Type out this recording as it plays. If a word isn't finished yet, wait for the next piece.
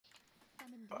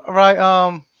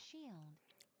Right.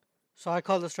 So I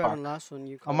call the strat on last one.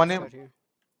 You call my the name. strat here.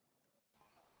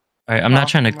 Alright, I'm not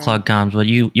trying to clog comms, but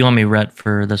you want me ret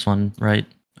for this one, right?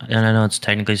 And I know it's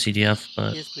technically CDF,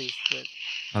 but yes, please. Red.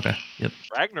 okay, yep.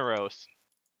 Ragnaros.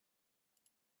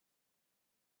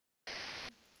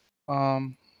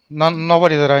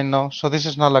 Nobody that I know. So this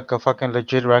is not like a fucking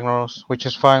legit Ragnaros, which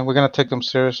is fine. We're gonna take them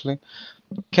seriously.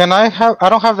 Can I have? I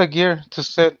don't have the gear to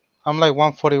sit. I'm like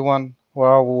 141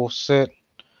 where I will sit.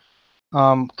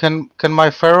 Can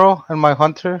my Pharaoh and my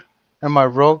Hunter and my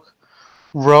Rogue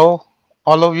row?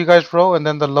 All of you guys row, and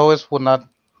then the lowest will not,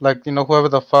 like, you know, whoever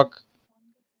the fuck.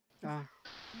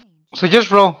 So just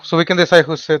row, so we can decide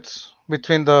who sits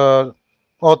between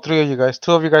all three of you guys.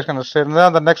 Two of you guys gonna sit, and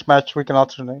then the next match we can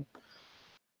alternate.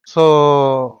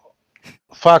 So,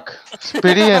 fuck,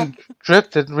 Speedy and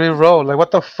Drifted re-roll. Like, what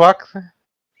the fuck?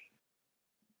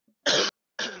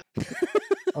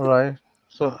 All right.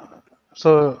 So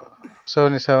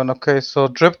 77. Okay, so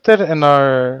Drifted and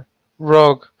our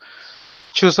Rogue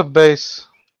choose a base.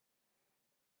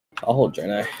 I'll hold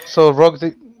Draenei. So Rogue,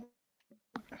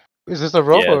 is this the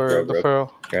Rogue Yeah, or the Rogue.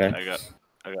 Pharaoh? Draenei. I got.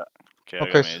 Okay, I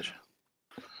Okay, got mage.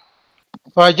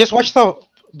 Alright, just watch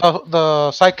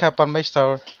the side cap on Mage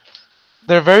Tower.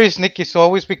 They're very sneaky, so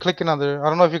always be clicking on their. I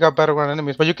don't know if you got battleground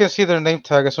enemies, but you can see their name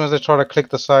tag as soon as they try to click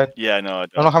the side. Yeah, I know. I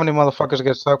don't know how many motherfuckers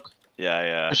get stuck.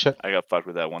 Yeah. Shit. I got fucked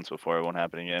with that once before. It won't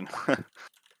happen again.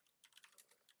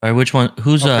 Alright, which one?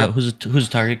 Who's Okay. who's the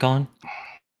target calling?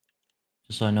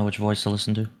 Just so I know which voice to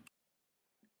listen to.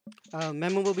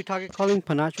 Memo will be target calling.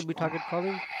 Panache will be target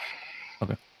calling.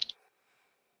 Okay.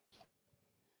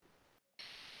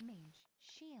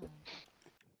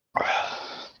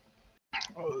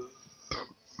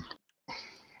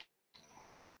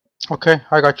 Okay,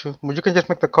 I got you. But you can just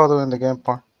make the call during the game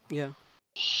part. Yeah.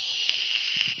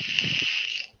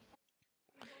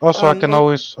 Also, I can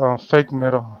always fake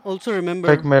middle. Also remember.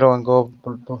 Fake middle and go.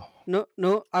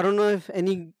 No. I don't know if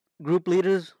any group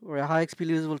leaders or high XP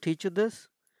leaders will teach you this,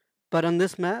 but on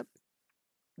this map,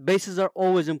 bases are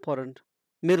always important.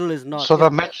 Middle is not. So the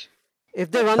match.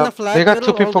 If they run the flag, they got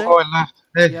two middle people all day, going left.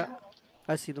 Hey. Yeah,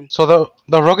 I see them. So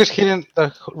the rogue is hitting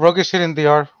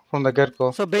DR from the get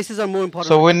go. So bases are more important.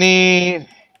 So we need.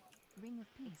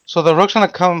 So the rogue's gonna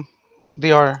come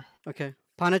DR. Okay.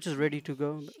 Panach is ready to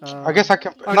go. I guess I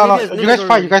can. No. You guys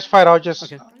fight. You guys fight. I'll just.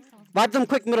 Okay. Wipe them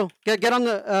quick, middle. Get on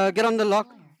the lock.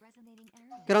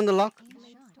 Get on the lock.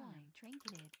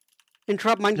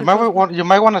 Interrupt mind control. You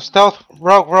might want to stealth.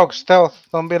 Rogue, stealth.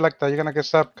 Don't be like that. You're gonna get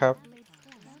sap cap.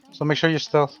 So make sure you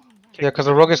stealth. Yeah, because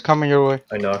the rogue is coming your way.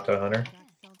 I knocked a hunter.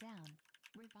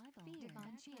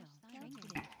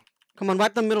 Come on,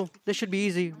 wipe the middle. This should be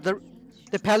easy.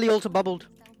 The Pally also bubbled.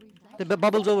 The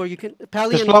bubble's over. You can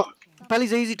Pally's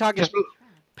an easy target.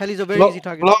 Pally's a very easy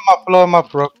target. Blow him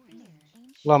up, Rogue.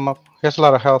 Blow him up. He has a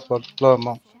lot of health, but blow him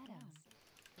up.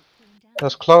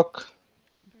 There's cloak.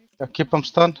 Yeah, keep him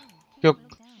stunned.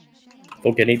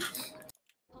 Okay, neat.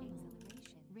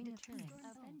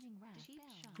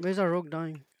 Where's our rogue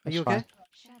dying? Are you okay?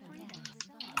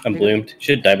 I'm bloomed.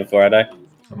 Should die before I die.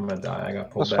 I'm gonna die. I got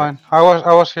pulled That's back. fine.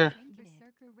 I was here.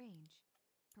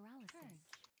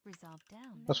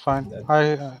 That's fine.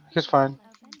 He's fine.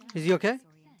 Is he okay?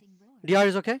 DR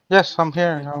is okay? Yes, I'm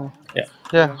here.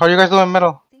 Yeah. How are you guys doing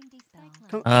middle?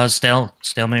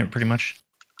 Stalemate pretty much.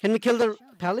 Can we kill the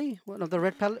Pally? One of the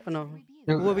red Pally? Oh, no.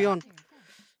 Who are we on?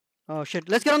 Oh shit.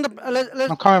 Let's get on the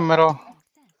let's I'm coming middle.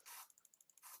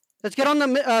 Let's get on the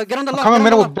lock. Get on the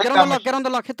lock. Get on the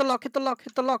lock.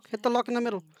 Hit the lock in the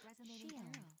middle.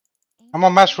 I'm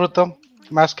gonna mass root them.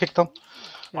 Mass kick them.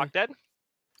 Lock dead?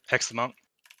 Hex them out.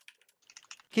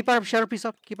 Keep our shadow piece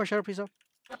up.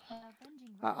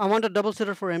 I want a double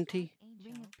sitter for MT.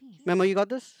 Memo, you got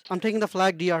this? I'm taking the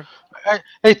flag DR.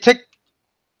 Hey, take.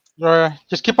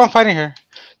 Just keep on fighting here.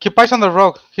 Keep eyes on the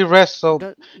rogue. He rests, so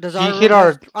he hit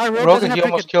our rogue and he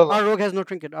almost killed him. Our rogue has no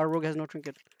trinket.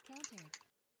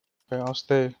 Okay, I'll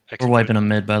stay. We're wiping a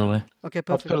mid, by the way. Okay,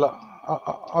 perfect.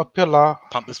 I'll peel out.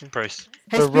 Pump this price.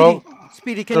 Hey,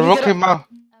 Speedy,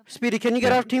 can you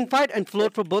get our team fight and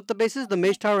float for both the bases, the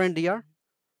Mage Tower and DR?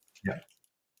 Yeah.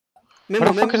 Where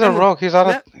the fuck is the rogue? He's out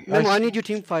of... Memo, I need you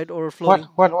team fight or floating.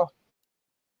 What?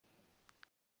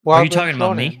 Are you talking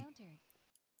about me?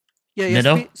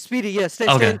 Yeah, Speedy, yeah. Stay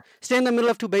in the middle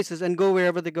of two bases and go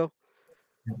wherever they go.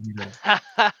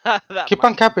 Keep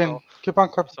on capping.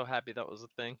 So happy that was a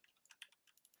thing.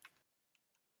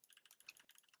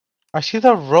 I see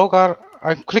the rogue.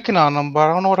 I'm clicking on him, but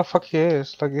I don't know what the fuck he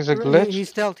is. Like, is it a glitch? He's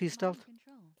stealth.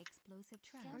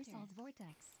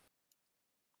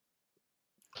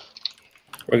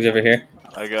 Rogue's over here.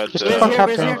 I got.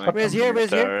 Where's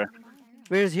here?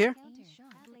 Where's here?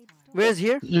 Where's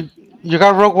here? You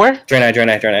got rogue where? Drain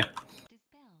eye.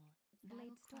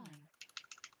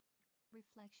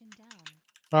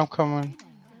 I'm coming.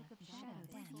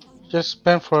 Just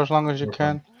spin for as long as you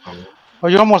can. Oh,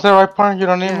 you're almost there, right, Parn? You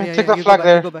don't need me? Take the You flag go back,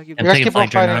 there. You go back. You You go guys back. keep on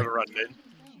fighting. Have a run mid.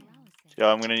 Yo,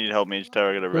 I'm gonna need help, Mage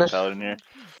Tower. I got a red Yes. paladin here.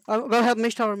 Go help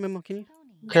Mage Tower, Memo. Can you?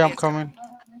 Okay, I'm coming.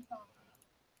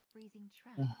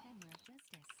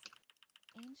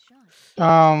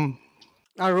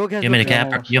 Our rogue has You no want me to trigger.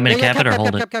 cap? You want me to cap it or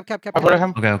hold it? Cap. I brought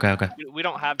him. Okay. We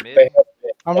don't have mid.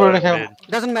 I'm rooting him. Mid.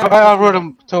 Doesn't matter. I'll root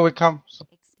him till we come. So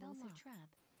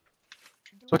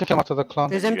we can kill him after the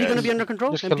clone. Is MT gonna be under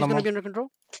control? Just MT's kill him gonna off. be under control?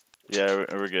 Yeah,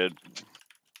 we're good.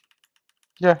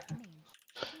 Yeah.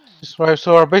 That's right.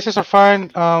 So our bases are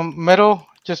fine. Middle,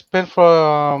 just spin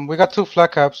for. We got 2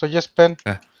 flag caps, so just spin.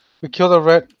 Okay. We kill the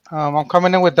red. I'm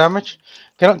coming in with damage.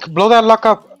 Blow that lock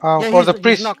up. Or the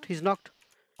priest. He's knocked.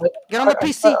 Get on the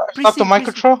priest. Stop the mind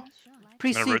control.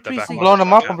 Priest. I'm gonna root that back I'm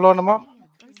one. blowing him up.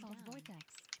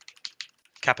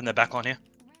 Capping the back line here.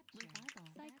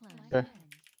 Okay.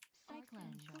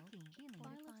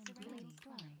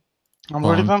 I'm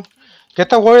rooting them. Get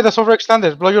the warrior that's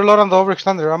overextended. Blow your load on the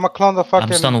overextender. I'm gonna clone the fucking.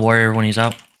 I'm stun the warrior when he's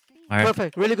out. Alright.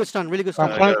 Perfect. Really good stun. I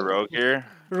stun. got a rogue here.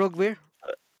 Rogue where?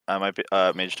 I might be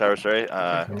Mage Tower. Sorry.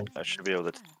 I should be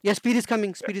able to. Yeah, speed is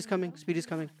coming.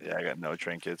 Yeah, I got no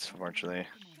trinkets, unfortunately.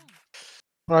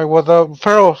 Right, well, the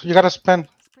Pharaoh, you gotta spin.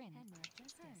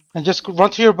 And just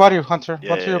run to your body, Hunter.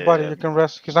 Run to your body. You can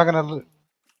rest. He's not gonna.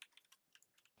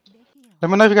 Let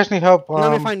me know if you guys need help.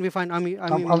 No, we're fine.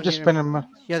 I'm just spinning. Man.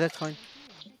 Yeah, that's fine.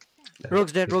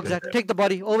 Rogue's dead. Take the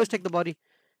body. Always take the body.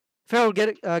 Pharaoh,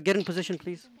 get in position,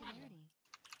 please.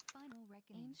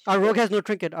 Our rogue has no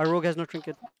trinket.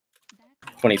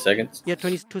 20 seconds. Yeah,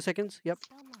 22 seconds. Yep.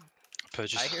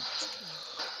 Purges.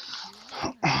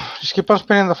 Just keep on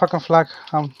spinning the fucking flag.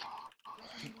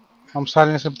 I'm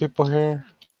silencing people here.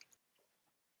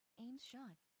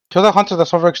 Kill the hunter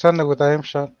that's overextended with the aim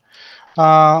shot.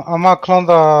 I'm gonna clone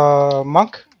the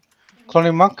monk.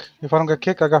 Cloning monk. If I don't get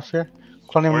kicked, I got fear.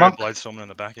 Cloning monk. Blightstorming in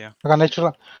the back, yeah. I got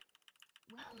nature.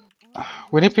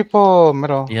 We need people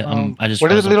middle. Yeah, I just. Where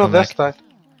did little death die?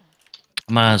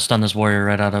 I'm gonna stun this warrior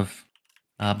right out of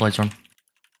Blightstorm.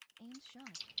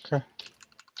 Okay.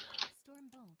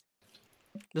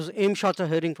 Those aim shots are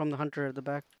hitting from the hunter at the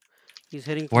back. He's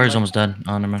hitting. Warrior's almost dead.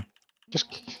 Oh, never mind.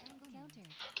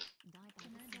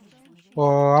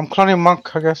 Well, I'm cloning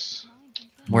monk, I guess.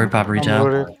 Warrior pop retail.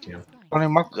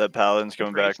 Cloning monk. That paladin's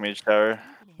coming back, Mage Tower.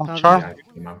 I'm charmed.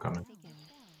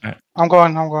 I'm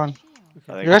going.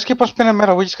 You guys keep on spinning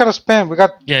middle. We just gotta spin. We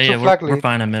got Yeah, flag we're leads.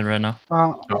 fine in mid right now.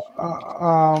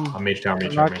 I'm mage tower.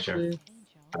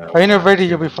 I innovated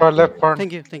you before I left, part.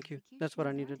 Thank you. That's what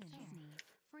I needed.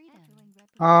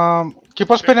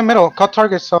 Keep on spinning middle. Cut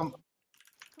targets.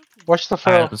 Watch the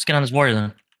Pharaoh. Alright, let's get on this warrior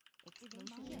then.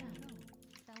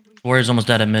 Warrior's almost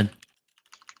dead at mid.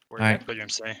 Alright. Got your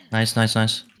MC. Nice.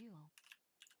 Alright,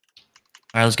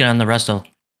 let's get on the resto.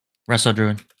 Resto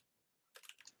druid.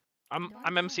 I'm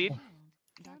MC'd.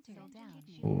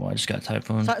 Oh, I just got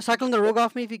typhoon. Cycling the rogue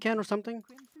off me if you can or something.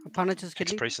 Punish his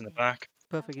kidney. Priest in the back.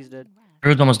 Perfect, he's dead.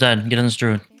 Druid's almost dead. Get in this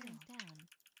druid.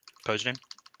 Purged him.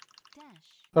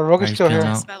 The rogue is Alright, still he's here.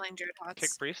 killing out. Spelling Druid Hots. Kick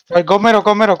priest. Alright, go middle.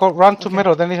 Go run to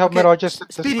middle. Then you help Okay. middle. I just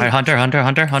Speedy. Alright, Hunter.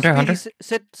 Speedy,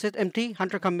 sit empty.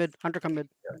 Hunter come mid.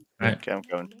 Alright. Okay, I'm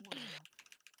going.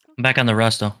 I'm back on the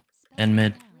resto. And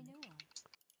mid.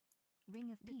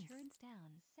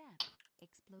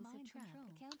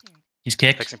 He's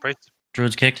kicked. Fixing priest.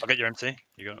 Druid's kicked. I'll get your MC.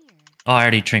 You got it. Oh, I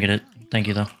already trinketed. Thank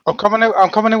you though. I'm coming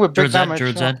in with big Druid's dead. damage.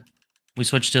 Druid's dead. We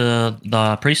switched to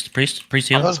the priest. Priest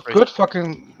heal. That's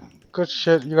good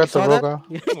shit. You got the saw rogue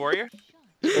that? out. Warrior.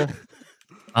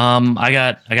 I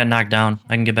got knocked down.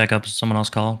 I can get back up. Someone else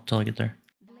call till I get there.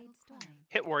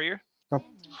 Hit warrior.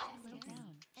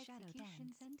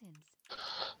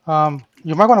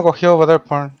 You might want to go heal over there,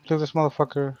 Parn. Leave this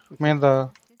motherfucker.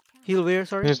 Heal where,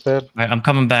 sorry? He's dead. Alright, I'm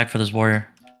coming back for this warrior.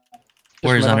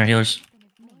 Warrior's on our healers.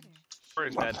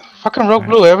 Warrior's dead. Fucking rogue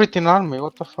blew everything on me.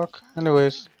 What the fuck?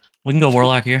 Anyways. We can go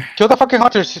warlock here. Kill the fucking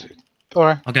hunters.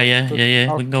 Alright. Okay,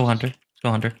 yeah. We can go hunter. Let's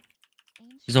go hunter.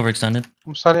 He's overextended.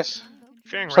 I'm silenced.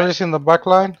 Sharing right. Silenced in the back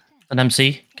line. An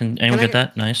MC. Can anyone Can I get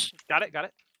that? Nice. Got it.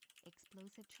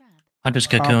 Hunter's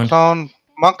cocoon. Clone.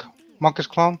 Monk is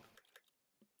clone.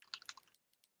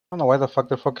 I don't know why the fuck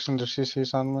they're focusing their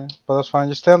CCs on me. But that's fine.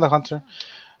 Just stay on the hunter.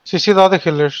 CC the other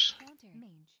healers.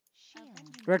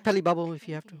 Red Pelly bubble if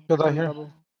you have to. Kill that Pelly here.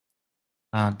 bubble.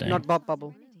 Ah, dang. Not Bob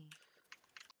bubble.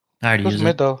 I already Who's used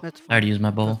mid it. though? That's I fine. already used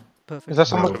my bowl. Perfect. Is that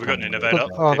somebody? Have we got an innovate up?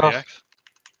 Oh, PBX?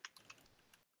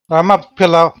 I'm gonna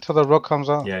peel out till the rogue comes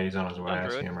out. Yeah, he's on his way. Don't I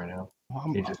do see it. him right now.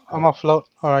 I'm, He just I'm afloat.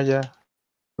 Alright, yeah.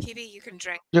 PB, you can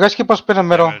drink. You guys keep on spinning Yeah, I'm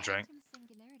middle. gonna drink.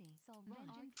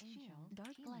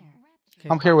 Okay.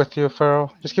 I'm here with you,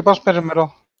 Pharaoh. Just keep on spinning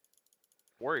middle.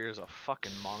 Warrior's a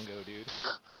fucking Mongo, dude.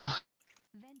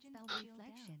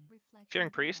 Fearing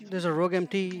Priest? There's a rogue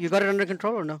MT. You got it under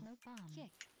control or no?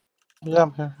 Yeah,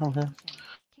 I'm here. I'm here.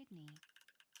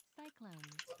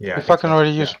 yeah. If I can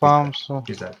already use he's bombs, so.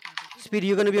 He's dead. Speedy,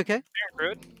 you gonna be okay?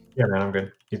 Fearing Crude? Yeah, man, I'm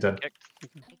good. He's dead.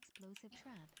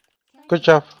 Good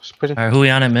job, Speedy. All right, who we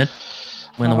on at mid?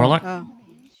 Win the warlock.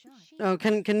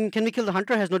 Can we kill the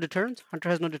hunter? Has no deterrence. Hunter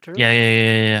has no deterrence.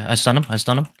 Yeah. I stun him.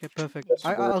 Okay, perfect.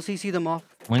 I'll CC them off.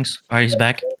 Wings. All right, he's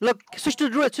back. Look, switch to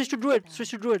druid. Switch to druid. Switch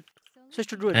to druid. Switch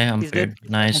to druid. Hey, I'm He's good. dead.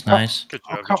 Nice. Good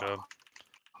job, good job.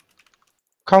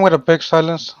 Come with a big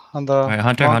silence on the. All right,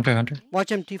 Hunter.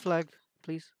 Watch MT flag,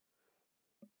 please.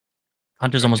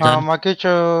 Hunter's almost dead.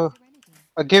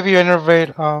 I'll give you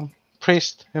innervate,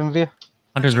 priest, Nivia.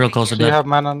 Hunter's real close to So you death. have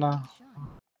mana now.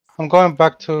 I'm going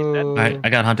back to. Alright, I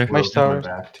got Hunter. My stars.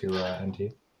 Back to NT. Yeah,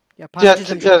 Yeah, punish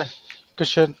them. yeah. Good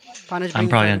shit. Punish I'm bring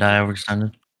probably gonna fire. die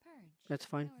overextended. That's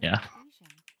fine. Yeah.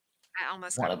 I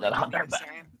almost Wanted got that that hunter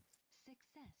back.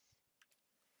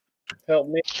 Help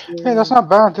me. Hey, that's not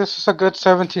bad. This is a good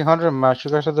 1700 match.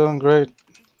 You guys are doing great.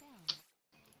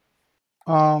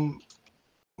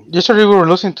 Yesterday we were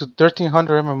losing to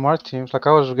 1300 MMR teams. Like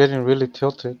I was getting really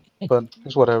tilted, but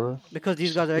it's whatever. Because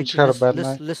these guys are We just had a actually bad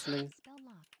night. listening.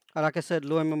 Like I said,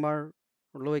 low MMR,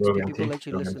 low Rogue XP MT, people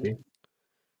actually Rogue listen.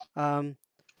 MT.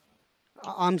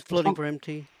 I'm floating for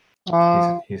MT.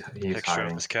 He's Extra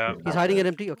hiding. his cap. He's hiding at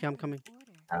MT. Okay, I'm coming.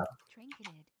 Yeah.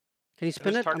 Can you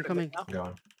spin Who's it? I'm targeted coming. now?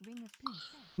 Going.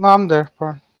 No, I'm there,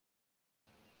 bro.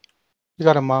 You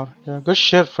got him out. Yeah, good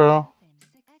shit, Pharaoh.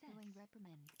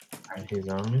 Alright, he's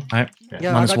on me. Alright, Yeah,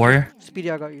 I'm on I this got warrior. you.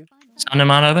 Speedy, I got you. Stun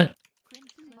him out of it.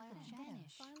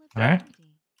 Alright.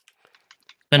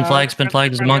 Spin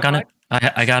flag. There's a monk on it.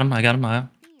 I got him.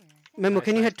 Memo,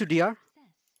 can you head to DR?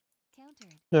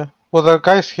 Yeah. Well, the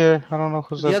guy's here. I don't know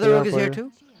who's The at other rogue is but- here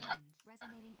too?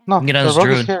 No, can get on the this rogue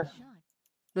is druid. here.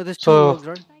 No, there's two So- rogues,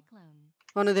 right?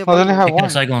 Oh, no, they have No, they one only rogue. have Get a one.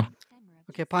 cyclone.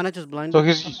 Okay, Panach is blind. So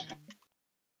this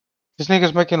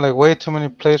nigga's making like way too many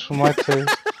plays for my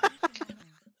taste.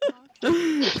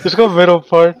 Just go middle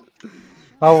part.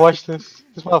 I'll watch this.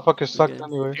 This motherfucker sucked Okay.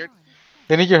 anyway.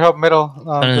 They need your help middle.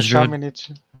 The his druid. shaman needs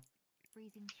you.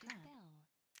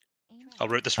 I'll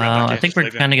root this round back I think we're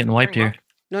kind of getting wiped here.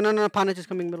 No, Panach is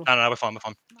coming middle. No, we're fine.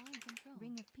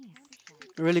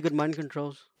 Really good mind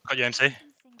controls. Got your MC.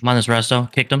 I'm on this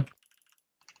resto. Kicked him.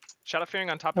 Shadow Fearing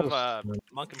on top of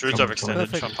Monk and Druid's Priest. overextended.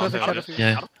 Perfect, Trying to perfect pump Shadow it.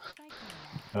 Fearing.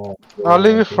 Yeah. I'll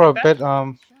leave you for a bit.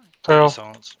 Pharaoh.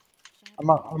 Silence. I'm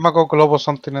gonna go global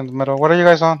something in the middle. What are you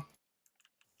guys on?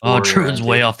 Oh, Warrior Druid's MT.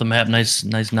 way off the map. Nice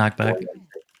knockback.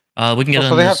 We can get Oh,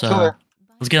 so on they this. have two there.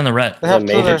 Let's get on the ret. They have two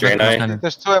Major there. Draenei.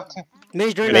 There's two empty.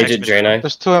 Mage during Major Draenei.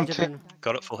 There's two empty.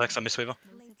 Got it. Full hex on Mistweaver.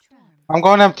 I'm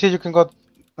going empty. You can go.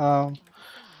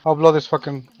 I'll blow this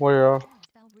fucking warrior off.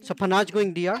 So Panach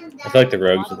going DR? I feel like the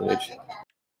rogues are the witch.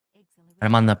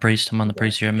 I'm on the priest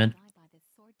here at mid.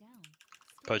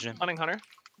 Purge him. Hunting Hunter.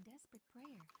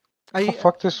 Are you, Oh,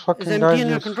 fuck this is fucking MT guy. in your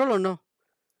Just... control or no?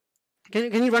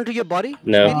 Can you run to your body?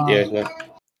 No, Speedy? yeah, no.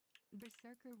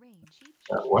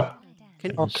 What?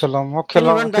 I'll kill him. I'll Can kill you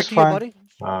him. run back It's to your fine. body?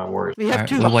 Warrior. We have Alright,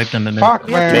 two. we wiped him at mid. Fuck,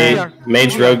 We have two man. DR.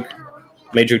 Mage rogue.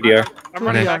 Mage rogue DR. I'm Two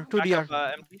running DR, back, two back DR.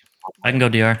 up, MT. I can go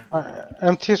DR.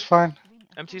 MT is fine.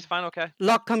 MT's fine, okay.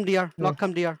 Lock come DR. Lock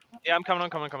come DR. Yeah, I'm coming.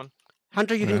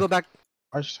 Hunter, you can Yeah. go back.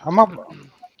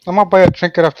 I'm up by a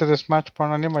trinket after this match, bro.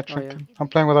 I need my Oh, trinket. yeah. I'm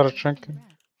playing without a trinket.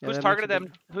 Yeah, Who's that targeted makes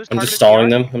them? Who's I'm targeted just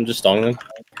stalling DR? them.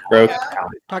 Rogue.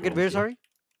 Target where, sorry?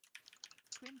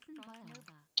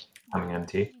 Coming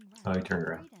NT. Oh, he turned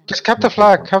around. Just cap the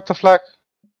flag. Cap the flag.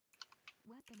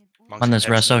 On this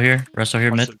resto here. Resto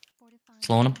here mid.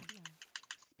 Slowing him.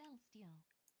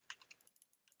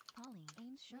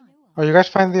 Oh, you guys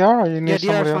find the R or you need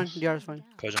Yeah, DR somebody is fine. else? DR is fine.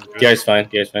 Purge him. DR's fine.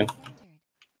 DR's fine.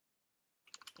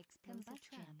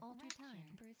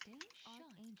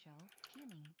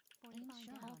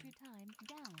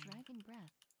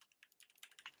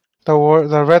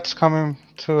 The red's coming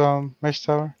to Mage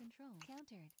Tower.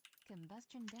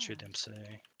 Shoot MC.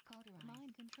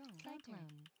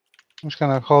 I'm just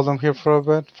gonna hold him here for a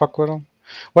bit. Fuck with him.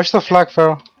 Watch the flag,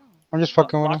 Pharaoh. I'm just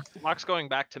fucking with him. Lock's going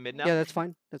back to mid now. Yeah, that's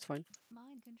fine. That's fine.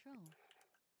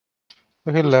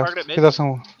 He left. targeted He mid?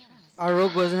 doesn't. Our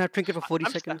rogue doesn't have trinket for 40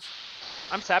 I'm seconds.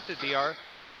 I'm sapped at DR.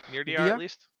 Near DR, DR? at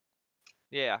least.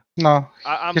 Yeah. No,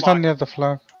 I'm he's not locked. near the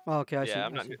flag. Oh, okay, I see. Yeah,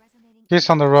 I'm I not see. good. He's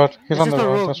on the road. He's It's on just the a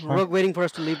road. rogue. That's fine. Rogue waiting for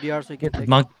us to leave DR so he can take it.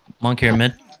 Monk here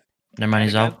mid. Never mind,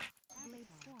 he's out.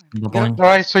 Bubbling.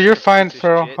 Alright, so you're fine, Piece of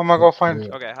Pharaoh. shit. I'm gonna go find.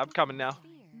 Okay, I'm coming now.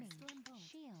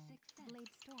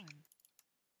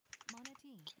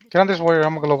 Get on this warrior.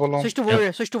 I'm gonna go alone. Switch to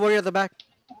warrior. Switch to warrior at the back.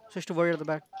 Switch to warrior at the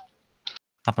back.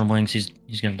 Popping wings.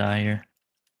 He's gonna die here.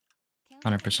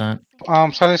 100%.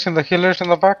 Silencing the healers in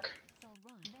the back.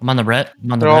 I'm on the ret.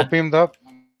 I'm on the They're all ret. beamed up.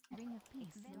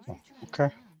 Okay.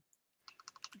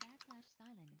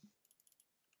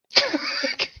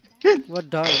 What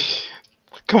died?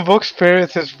 Convoke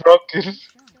spirits is broken.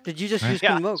 Did you just Right. use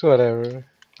Yeah. convoke? So whatever.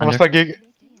 Almost Under. like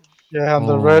yeah, on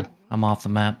the Oh, red. I'm off the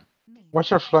map. What's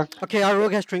your flank? Okay, our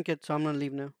rogue has trinket, so I'm gonna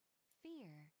leave now.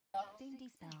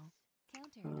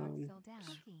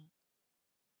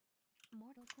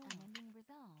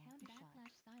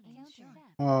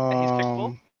 He's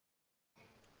pickable.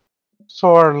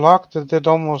 So our lock that did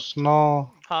almost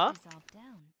no Huh?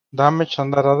 damage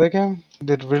on that other game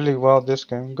did really well this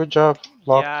game. Good job,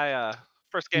 lock. Yeah.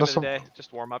 First game That's of the a- day.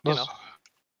 Just warm up, you know.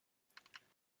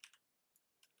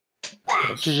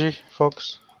 GG,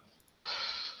 folks.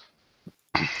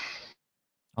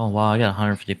 Oh wow, I got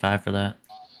 155 for that.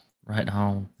 Right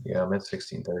home. Yeah, I'm at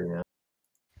 1630 now.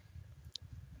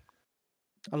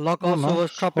 A lock Oh, also no.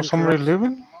 was chopping. Was somebody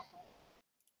leaving?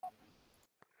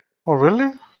 Oh,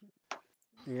 really?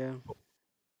 Yeah.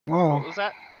 Oh. What was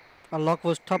that? A lock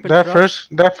was top That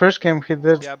first game he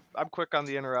did. Yeah, I'm quick on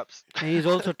the interrupts. And he's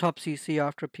also top CC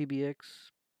after PBX.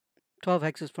 12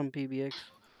 hexes from PBX.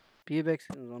 PBX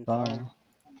is on fire.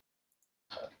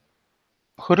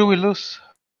 Who do we lose?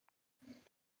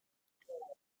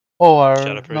 Oh, our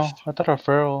Shadow no, Priest. I thought our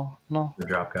Pharaoh. No. The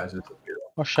drop guys.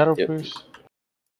 Oh, Shadow Yep. Priest.